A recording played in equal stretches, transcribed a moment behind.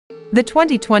The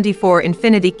 2024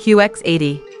 Infiniti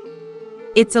QX80.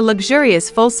 It's a luxurious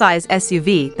full-size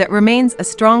SUV that remains a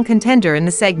strong contender in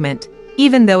the segment,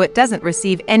 even though it doesn't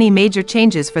receive any major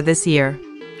changes for this year.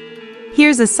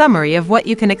 Here's a summary of what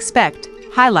you can expect.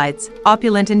 Highlights: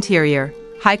 opulent interior,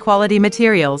 high-quality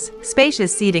materials,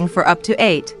 spacious seating for up to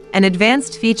 8, and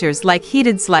advanced features like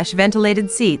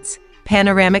heated/ventilated seats,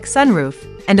 panoramic sunroof,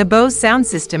 and a Bose sound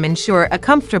system ensure a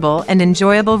comfortable and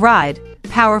enjoyable ride.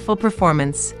 Powerful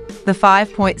performance. The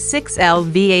 5.6L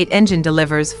V8 engine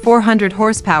delivers 400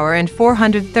 horsepower and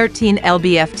 413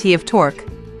 lb-ft of torque,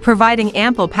 providing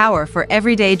ample power for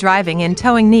everyday driving and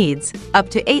towing needs, up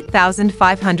to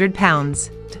 8,500 pounds.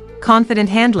 Confident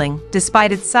handling,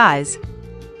 despite its size.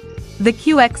 The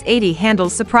QX80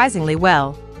 handles surprisingly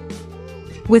well.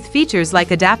 With features like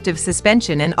adaptive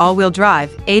suspension and all-wheel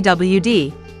drive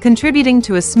 (AWD), contributing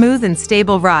to a smooth and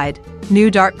stable ride. New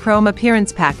dark chrome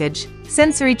appearance package.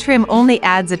 Sensory trim only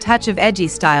adds a touch of edgy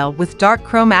style with dark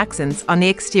chrome accents on the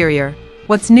exterior.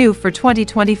 What's new for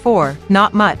 2024?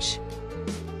 Not much.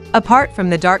 Apart from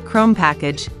the dark chrome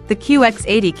package, the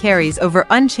QX80 carries over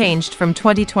unchanged from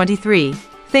 2023.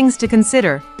 Things to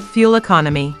consider: fuel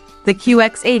economy. The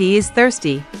QX80 is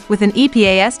thirsty, with an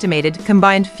EPA estimated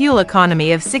combined fuel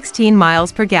economy of 16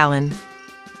 miles per gallon.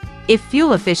 If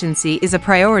fuel efficiency is a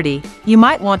priority, you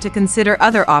might want to consider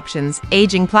other options.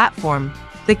 Aging platform.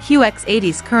 The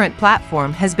QX80's current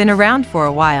platform has been around for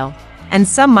a while, and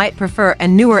some might prefer a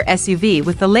newer SUV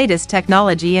with the latest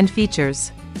technology and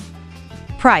features.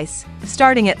 Price: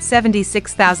 starting at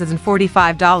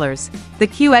 $76,045, the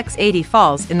QX80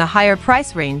 falls in the higher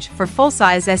price range for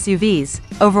full-size SUVs.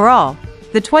 Overall,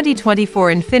 the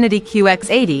 2024 Infiniti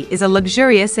QX80 is a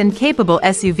luxurious and capable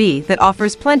SUV that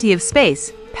offers plenty of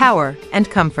space, power, and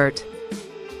comfort.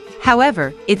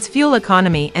 However, its fuel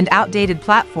economy and outdated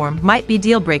platform might be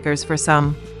deal-breakers for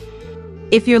some.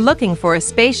 If you're looking for a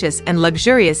spacious and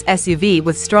luxurious SUV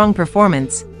with strong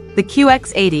performance, the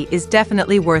QX80 is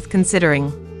definitely worth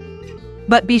considering.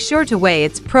 But be sure to weigh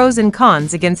its pros and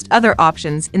cons against other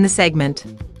options in the segment.